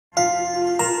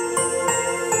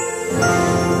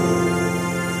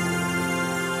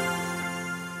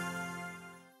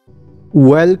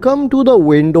Welcome to the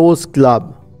Windows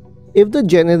Club. If the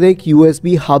generic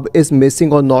USB hub is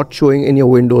missing or not showing in your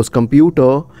Windows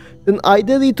computer, then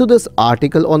either read through this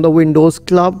article on the Windows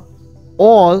Club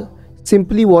or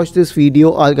simply watch this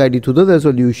video. I'll guide you through the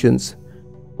resolutions.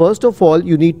 First of all,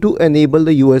 you need to enable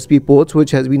the USB ports,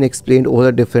 which has been explained over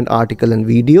a different article and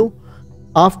video.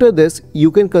 After this,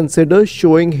 you can consider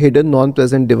showing hidden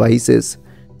non-present devices.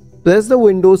 Press the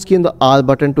Windows key and the R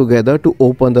button together to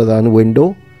open the run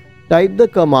window. Type the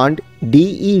command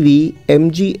devmgmt.msc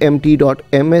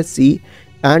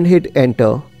and hit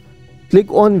enter.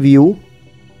 Click on view,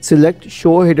 select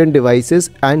show hidden devices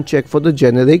and check for the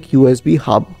generic USB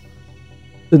hub.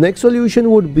 The next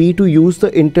solution would be to use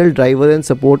the Intel driver and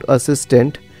support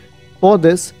assistant. For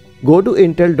this, go to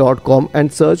intel.com and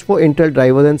search for Intel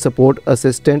driver and support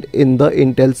assistant in the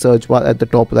Intel search bar at the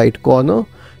top right corner.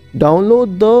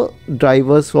 Download the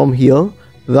drivers from here,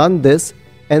 run this,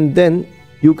 and then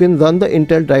you can run the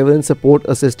Intel driver and support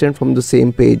assistant from the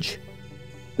same page.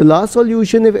 The last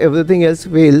solution, if everything else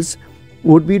fails,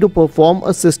 would be to perform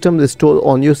a system restore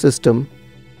on your system.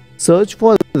 Search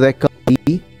for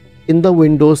recovery in the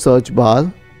Windows search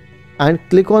bar and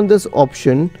click on this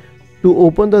option to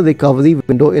open the recovery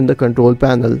window in the control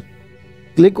panel.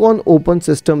 Click on open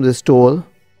system restore.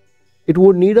 It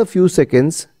would need a few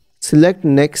seconds. Select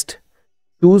next,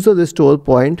 choose the restore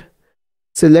point,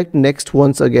 select next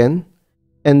once again,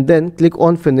 and then click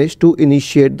on finish to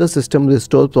initiate the system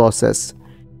restore process.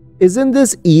 Isn't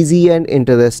this easy and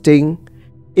interesting?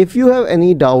 If you have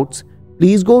any doubts,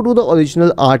 please go to the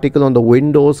original article on the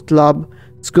Windows Club,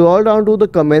 scroll down to the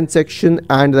comment section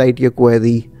and write your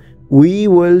query. We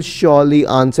will surely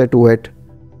answer to it.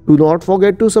 Do not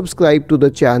forget to subscribe to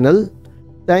the channel.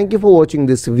 Thank you for watching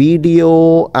this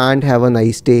video and have a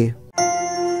nice day.